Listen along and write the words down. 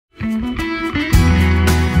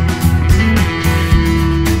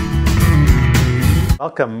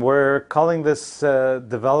Welcome. We're calling this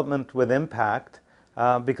Development with Impact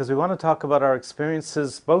because we want to talk about our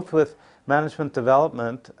experiences both with management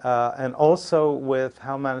development and also with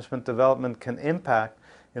how management development can impact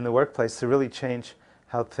in the workplace to really change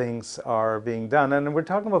how things are being done. And we're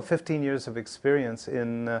talking about 15 years of experience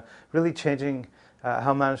in really changing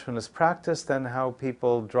how management is practiced and how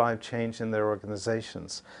people drive change in their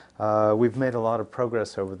organizations. We've made a lot of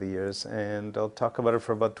progress over the years, and I'll talk about it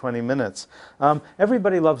for about 20 minutes.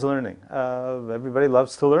 Everybody loves learning. Everybody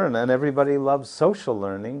loves to learn, and everybody loves social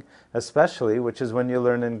learning, especially, which is when you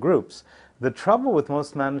learn in groups. The trouble with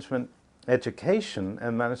most management education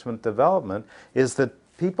and management development is that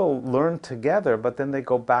people learn together, but then they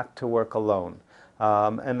go back to work alone.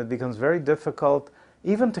 And it becomes very difficult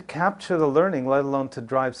even to capture the learning, let alone to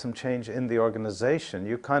drive some change in the organization.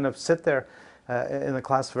 You kind of sit there in the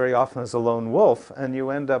class very often as a lone wolf, and you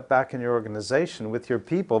end up back in your organization with your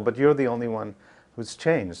people, but you're the only one who's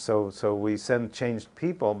changed. So we send changed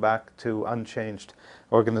people back to unchanged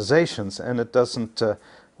organizations, and it doesn't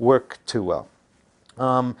work too well.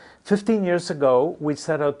 15 years ago, we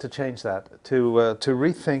set out to change that, to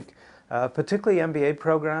rethink particularly MBA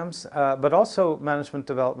programs, but also management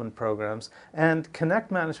development programs, and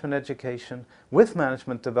connect management education with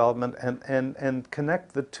management development and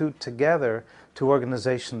connect the two together to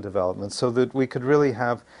organization development so that we could really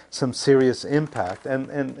have some serious impact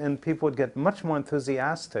and people would get much more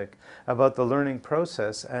enthusiastic about the learning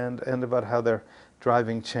process and about how they're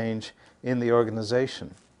driving change in the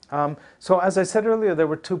organization. So as I said earlier, there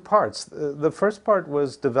were two parts. The first part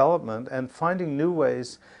was development and finding new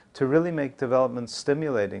ways to really make development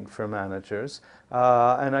stimulating for managers.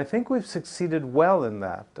 And I think we've succeeded well in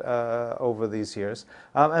that over these years.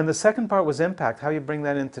 And the second part was impact, how you bring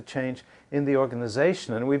that into change in the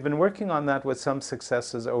organization. And we've been working on that with some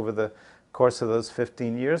successes over the course of those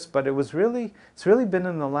 15 years. But it's really been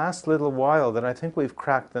in the last little while that I think we've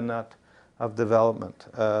cracked the nut of development,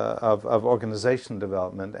 of organization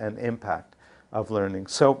development and impact of learning.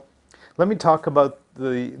 So let me talk about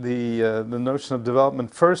the notion of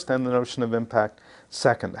development first and the notion of impact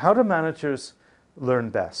second. How do managers learn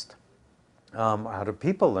best? How do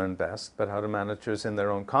people learn best, but how do managers in their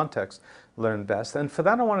own context learn best? And for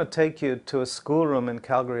that I want to take you to a schoolroom in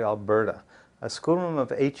Calgary, Alberta, a schoolroom of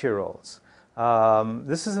 8-year-olds.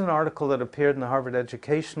 This is an article that appeared in the Harvard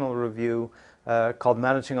Educational Review called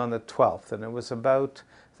Managing on the 12th, and it was about,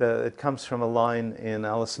 it comes from a line in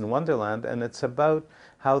Alice in Wonderland, and it's about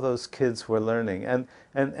how those kids were learning.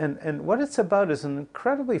 And what it's about is an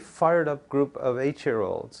incredibly fired up group of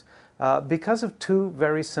 8-year-olds because of two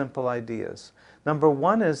very simple ideas. Number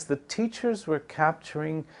one is the teachers were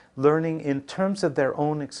capturing learning in terms of their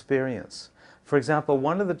own experience. For example,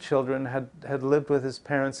 one of the children had lived with his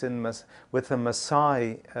parents with the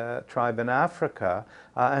Maasai tribe in Africa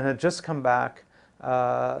and had just come back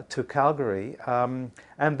to Calgary,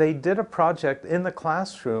 and they did a project in the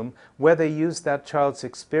classroom where they used that child's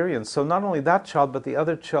experience. So not only that child, but the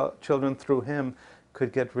other children through him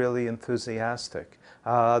could get really enthusiastic.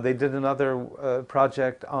 They did another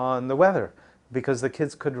project on the weather because the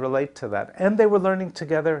kids could relate to that. And they were learning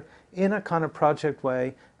together in a kind of project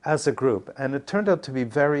way as a group. And it turned out to be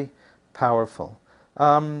very powerful.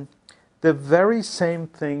 The very same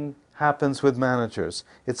thing happens with managers.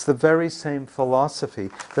 It's the very same philosophy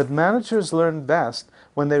that managers learn best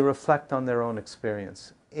when they reflect on their own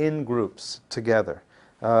experience in groups together.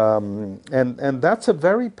 And that's a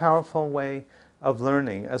very powerful way of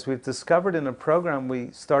learning. As we've discovered in a program we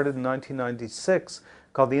started in 1996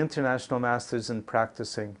 called the International Masters in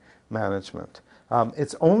Practicing Management.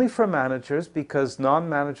 It's only for managers because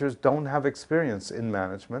non-managers don't have experience in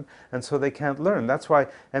management and so they can't learn. That's why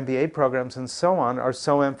MBA programs and so on are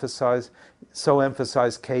so emphasize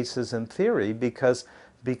cases and theory because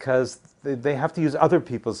they have to use other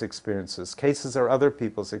people's experiences. Cases are other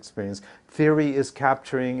people's experience. Theory is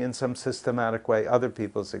capturing in some systematic way other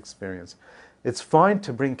people's experience. It's fine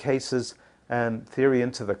to bring cases and theory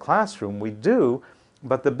into the classroom. We do.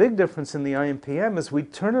 But the big difference in the IMPM is we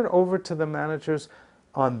turn it over to the managers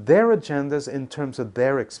on their agendas in terms of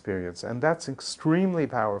their experience. And that's extremely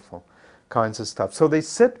powerful kinds of stuff. So they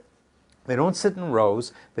don't sit in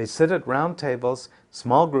rows, they sit at round tables,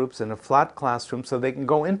 small groups in a flat classroom so they can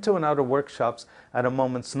go into and out of workshops at a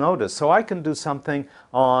moment's notice. So I can do something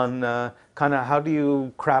on kind of how do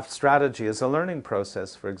you craft strategy as a learning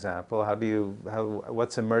process, for example,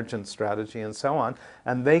 what's emergent strategy and so on.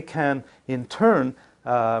 And they can in turn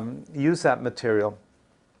use that material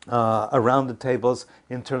around the tables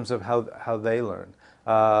in terms of how they learn.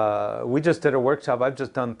 We just did a workshop. I've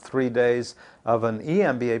just done 3 days of an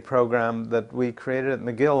EMBA program that we created at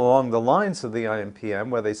McGill along the lines of the IMPM,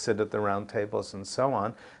 where they sit at the round tables and so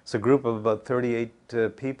on. It's a group of about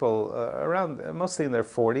 38 people around, mostly in their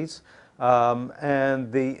 40s.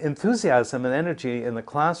 And the enthusiasm and energy in the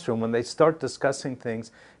classroom when they start discussing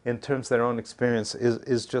things in terms of their own experience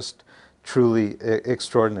is just truly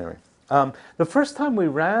extraordinary. The first time we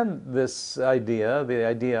ran this idea, the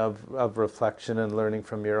idea of reflection and learning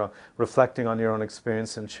from your own, reflecting on your own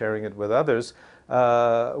experience and sharing it with others,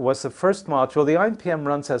 was the first module. The IMPM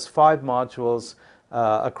runs as 5 modules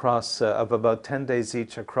across of about 10 days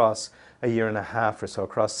each across a year and a half or so,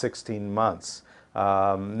 across 16 months.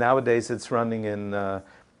 Nowadays it's running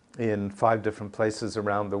in 5 different places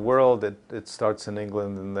around the world. It starts in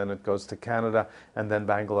England, and then it goes to Canada, and then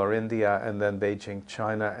Bangalore, India, and then Beijing,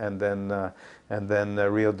 China, and then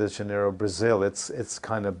Rio de Janeiro, Brazil. It's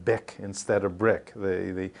kind of BIC instead of BRIC,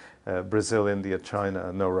 the Brazil, India,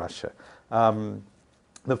 China, no Russia.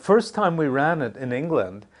 The first time we ran it in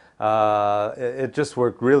England, it just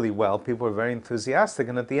worked really well. People were very enthusiastic,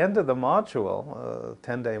 and at the end of the module,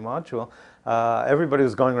 10-day module, everybody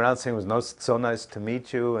was going around saying it was so nice to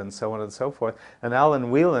meet you, and so on and so forth. And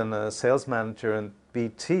Alan Whelan, a sales manager in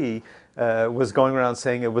BT, was going around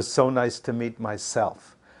saying it was so nice to meet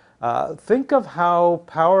myself. Think of how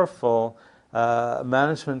powerful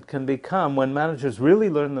management can become when managers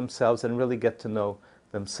really learn themselves and really get to know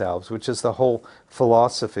themselves, which is the whole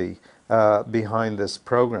philosophy behind this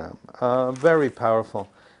program. Very powerful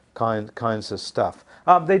kinds of stuff.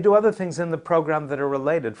 They do other things in the program that are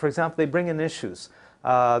related. For example, they bring in issues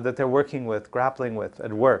that they're working with, grappling with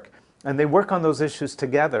at work. And they work on those issues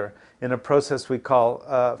together in a process we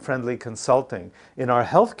call friendly consulting. In our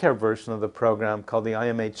healthcare version of the program called the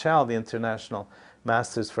IMHL, the International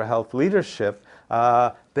Masters for Health Leadership,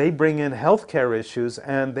 they bring in healthcare issues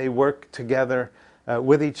and they work together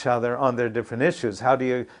with each other on their different issues. How do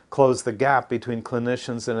you close the gap between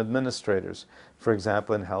clinicians and administrators, for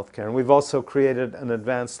example, in healthcare? And we've also created an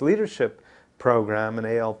advanced leadership program, an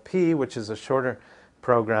ALP, which is a shorter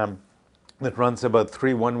program that runs about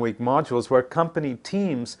 3 one-week modules where company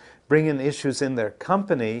teams bring in issues in their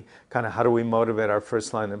company, kind of how do we motivate our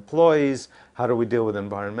first-line employees, how do we deal with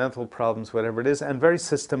environmental problems, whatever it is, and very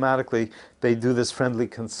systematically they do this friendly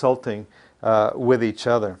consulting with each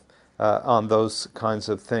other on those kinds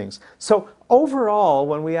of things. So overall,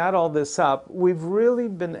 when we add all this up, we've really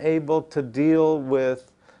been able to deal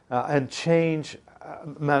with and change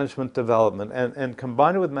management development and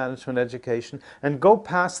combine it with management education and go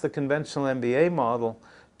past the conventional MBA model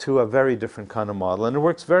to a very different kind of model. And it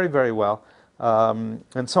works very, very well,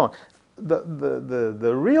 and so on.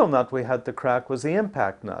 The real nut we had to crack was the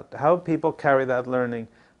impact nut, how people carry that learning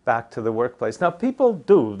back to the workplace. Now people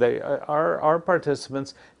do, our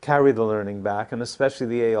participants carry the learning back, and especially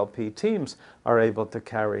the ALP teams are able to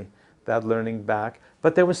carry that learning back,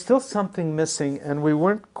 but there was still something missing and we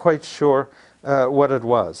weren't quite sure what it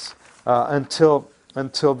was until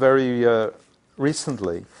very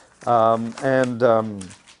recently.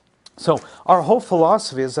 So our whole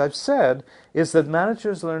philosophy, as I've said, is that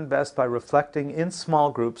managers learn best by reflecting in small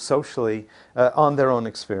groups socially on their own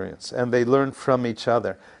experience, and they learn from each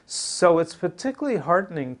other. So it's particularly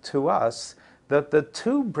heartening to us that the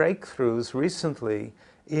 2 breakthroughs recently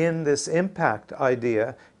in this impact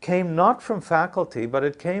idea came not from faculty, but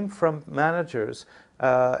it came from managers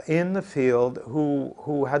in the field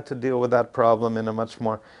who had to deal with that problem in a much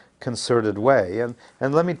more concerted way.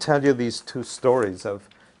 And let me tell you these 2 stories of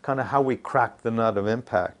kind of how we cracked the nut of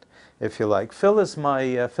impact, if you like. Phil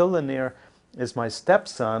Lanier is my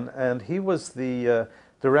stepson, and he was the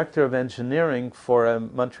director of engineering for a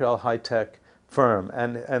Montreal high-tech firm,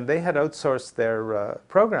 and they had outsourced their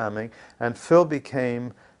programming, and Phil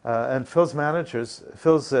became and Phil's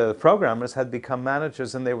programmers had become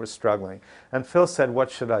managers, and they were struggling. And Phil said, "What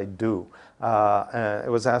should I do?" And it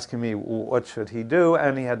was asking me what should he do,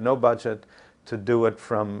 and he had no budget to do it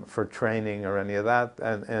for training or any of that,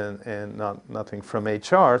 and nothing from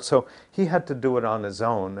HR. So he had to do it on his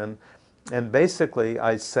own. And basically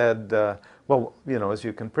I said, well, you know, as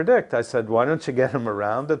you can predict, I said, why don't you get him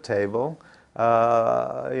around the table,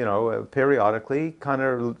 you know, periodically, kind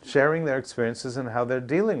of sharing their experiences and how they're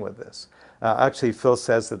dealing with this. Actually, Phil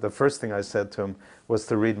says that the first thing I said to him was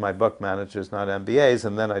to read my book, Managers Not MBAs,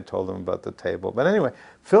 and then I told him about the table. But anyway,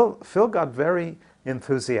 Phil got very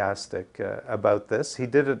enthusiastic about this. He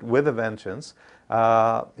did it with a vengeance.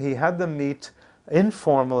 He had them meet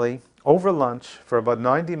informally over lunch for about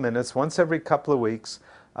 90 minutes, once every couple of weeks.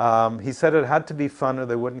 He said it had to be fun or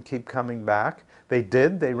they wouldn't keep coming back. They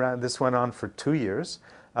did. This went on for 2 years.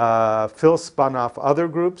 Phil spun off other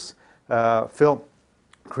groups. Phil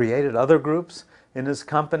created other groups in his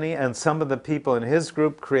company, and some of the people in his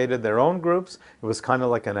group created their own groups. It was kind of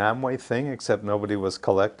like an Amway thing, except nobody was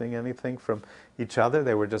collecting anything from each other.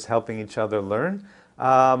 They were just helping each other learn.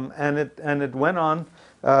 And it went on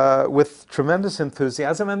with tremendous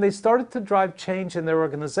enthusiasm, and they started to drive change in their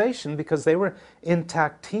organization because they were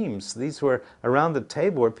intact teams. These were around the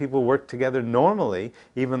table where people worked together normally,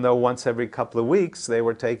 even though once every couple of weeks they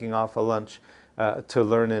were taking off a lunch to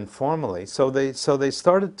learn informally. So they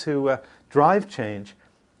started to drive change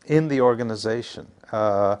in the organization.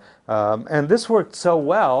 And this worked so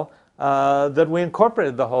well that we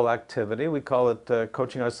incorporated the whole activity. We call it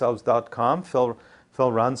CoachingOurselves.com.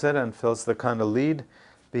 Phil runs it, and Phil's the kind of lead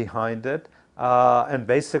behind it. And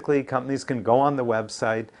basically, companies can go on the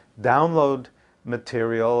website, download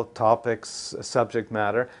material, topics, subject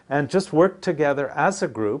matter, and just work together as a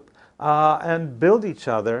group and build each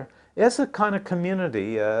other as a kind of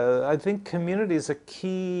community. I think community is a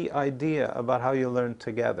key idea about how you learn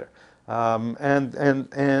together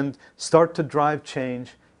and start to drive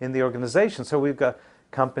change in the organization. So we've got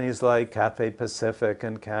companies like Cathay Pacific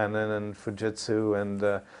and Canon and Fujitsu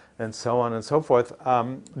and so on and so forth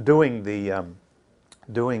doing the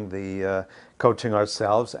coaching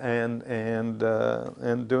ourselves and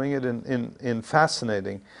doing it in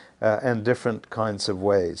fascinating and different kinds of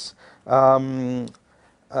ways.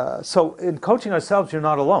 So in coaching ourselves, you're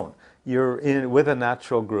not alone. You're with a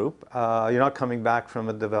natural group. You're not coming back from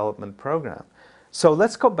a development program. So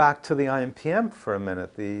let's go back to the IMPM for a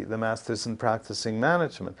minute, the Masters in Practicing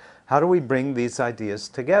Management. How do we bring these ideas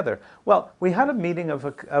together? Well, we had a meeting of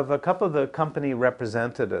a couple of the company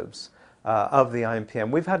representatives of the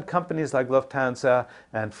IMPM. We've had companies like Lufthansa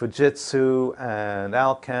and Fujitsu and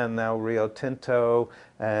Alcan, now Rio Tinto,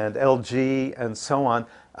 and LG and so on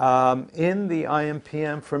in the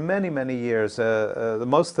IMPM for many, many years.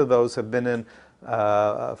 Most of those have been in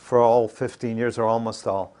for all 15 years or almost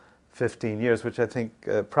all 15 years, which I think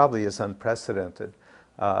probably is unprecedented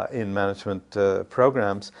in management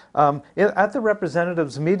programs. At the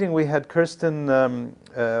representatives meeting, we had Kirsten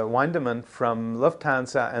Windeman from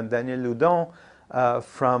Lufthansa and Daniel Loudon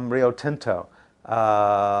from Rio Tinto.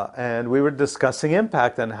 And we were discussing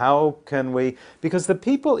impact and how can we, because the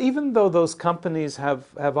people, even though those companies have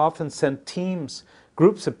often sent teams,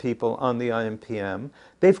 groups of people on the IMPM,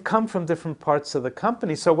 they've come from different parts of the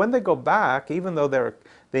company. So when they go back, even though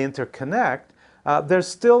they interconnect, they're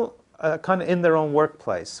still kind of in their own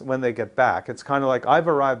workplace when they get back. It's kind of like I've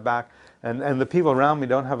arrived back and the people around me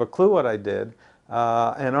don't have a clue what I did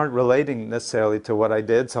and aren't relating necessarily to what I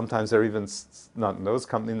did. Sometimes they're even, not in those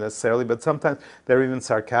companies necessarily, but sometimes they're even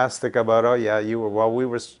sarcastic about, oh yeah, while we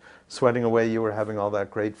were sweating away, you were having all that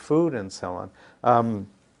great food and so on.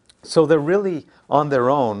 So they're really on their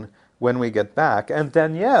own when we get back. And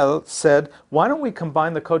Danielle said, why don't we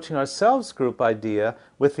combine the Coaching Ourselves group idea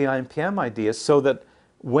with the IMPM idea so that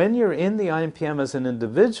when you're in the IMPM as an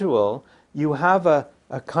individual, you have a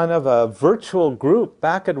kind of a virtual group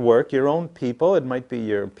back at work, your own people. It might be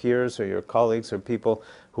your peers or your colleagues or people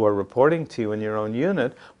who are reporting to you in your own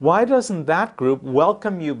unit. Why doesn't that group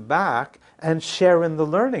welcome you back and share in the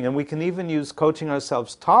learning? And we can even use Coaching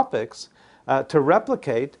Ourselves topics to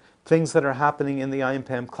replicate things that are happening in the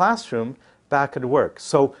IMPM classroom back at work.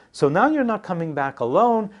 So now you're not coming back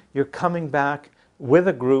alone, you're coming back with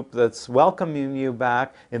a group that's welcoming you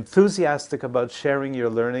back, enthusiastic about sharing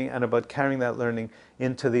your learning and about carrying that learning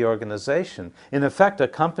into the organization. In effect, a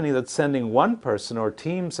company that's sending one person or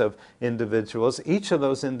teams of individuals, each of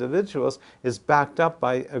those individuals is backed up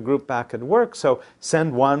by a group back at work. So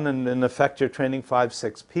send one and in effect you're training 5,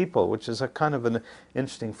 6 people, which is a kind of an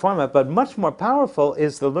interesting format. But much more powerful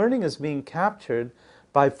is the learning is being captured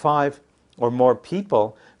by 5 or more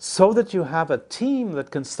people so that you have a team that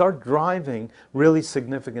can start driving really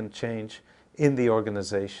significant change in the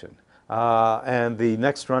organization. And the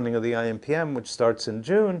next running of the IMPM, which starts in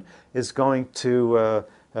June, is going to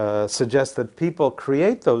suggest that people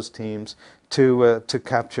create those teams to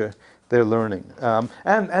capture their learning.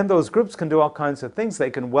 And those groups can do all kinds of things. They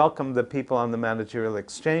can welcome the people on the managerial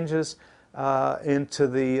exchanges into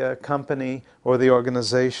the company or the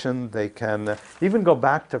organization. They can even go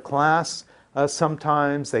back to class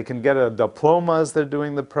sometimes. They can get a diploma as they're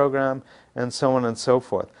doing the program, and so on and so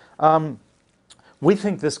forth. We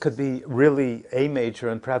think this could be really a major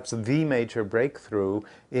and perhaps the major breakthrough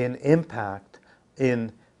in impact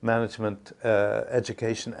in management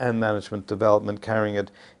education and management development, carrying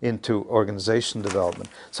it into organization development.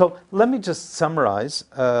 So let me just summarize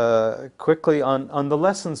quickly on the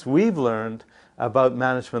lessons we've learned about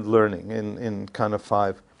management learning in kind of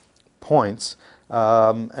 5 points.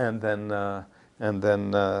 and then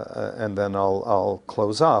I'll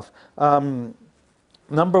close off.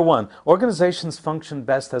 Number one, organizations function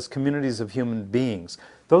best as communities of human beings.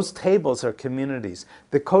 Those tables are communities.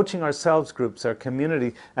 The Coaching Ourselves groups are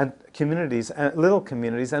communities, little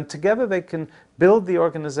communities, and together they can build the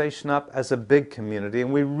organization up as a big community,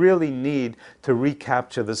 and we really need to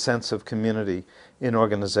recapture the sense of community in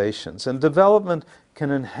organizations. And development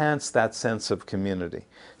can enhance that sense of community.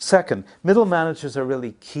 Second, middle managers are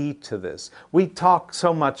really key to this. We talk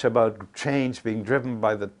so much about change being driven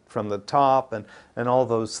from the top and all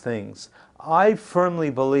those things. I firmly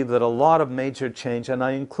believe that a lot of major change, and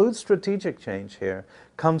I include strategic change here,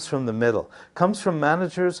 comes from the middle. Comes from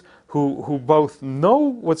managers who both know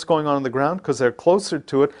what's going on the ground because they're closer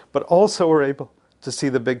to it, but also are able to see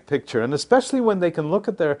the big picture. And especially when they can look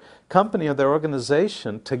at their company or their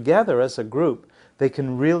organization together as a group, they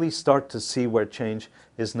can really start to see where change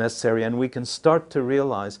is necessary, and we can start to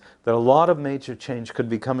realize that a lot of major change could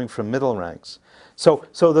be coming from middle ranks. So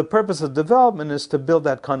the purpose of development is to build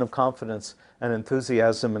that kind of confidence and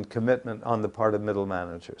enthusiasm and commitment on the part of middle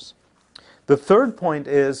managers. The third point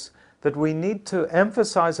is that we need to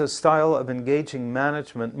emphasize a style of engaging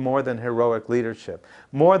management more than heroic leadership,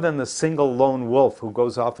 more than the single lone wolf who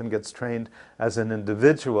goes off and gets trained as an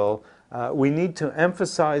individual. We need to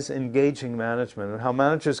emphasize engaging management and how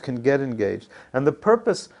managers can get engaged. And the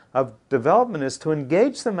purpose of development is to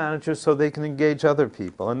engage the managers so they can engage other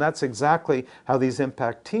people. And that's exactly how these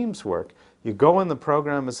impact teams work. You go in the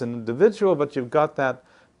program as an individual, but you've got that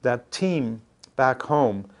team back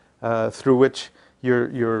home through which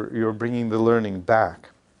you're bringing the learning back.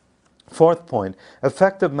 Fourth point,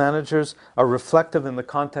 effective managers are reflective in the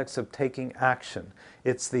context of taking action.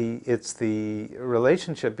 It's the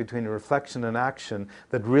relationship between reflection and action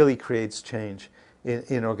that really creates change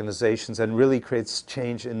in organizations and really creates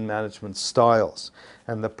change in management styles.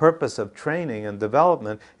 And the purpose of training and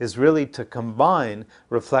development is really to combine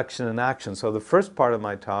reflection and action. So the first part of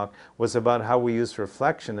my talk was about how we use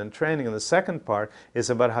reflection and training, and the second part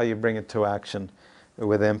is about how you bring it to action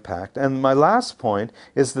with impact. And my last point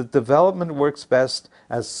is that development works best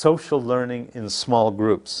as social learning in small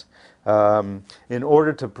groups in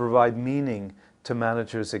order to provide meaning to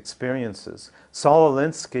managers' experiences. Saul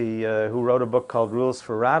Alinsky, who wrote a book called Rules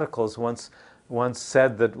for Radicals, once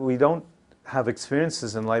said that we don't have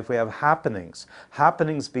experiences in life, we have happenings.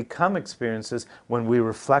 Happenings become experiences when we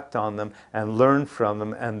reflect on them and learn from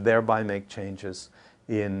them and thereby make changes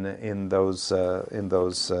in those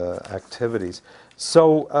activities.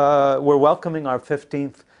 So we're welcoming our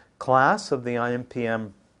 15th class of the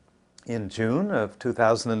IMPM in June of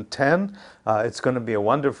 2010. It's going to be a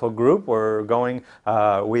wonderful group. We're going,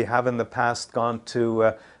 we have in the past gone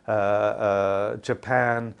to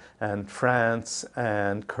Japan and France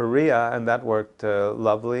and Korea, and that worked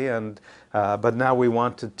lovely. But now we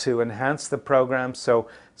wanted to enhance the program, so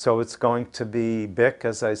it's going to be BIC,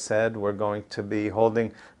 as I said. We're going to be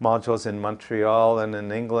holding modules in Montreal and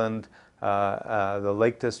in England, the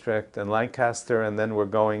Lake District and Lancaster, and then we're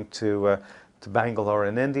going to Bangalore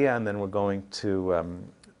in India, and then we're going to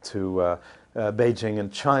Beijing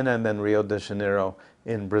in China, and then Rio de Janeiro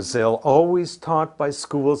in Brazil, always taught by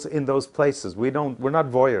schools in those places. We're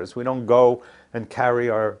not voyeurs. We don't go and carry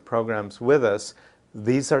our programs with us.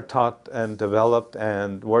 These are taught and developed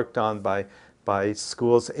and worked on by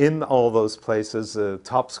schools in all those places,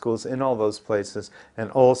 top schools in all those places,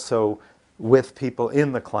 and also with people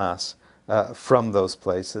in the class from those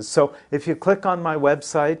places. So if you click on my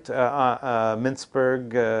website,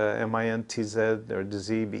 Mintzberg, M-I-N-T-Z, or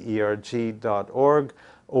dzeberg.org,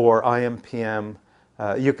 or IMPM,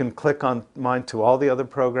 you can click on mine to all the other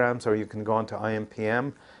programs, or you can go on to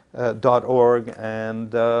IMPM.org,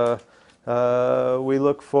 and we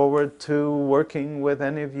look forward to working with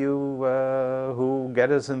any of you who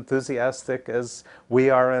get as enthusiastic as we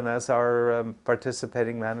are and as our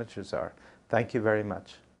participating managers are. Thank you very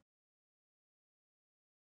much.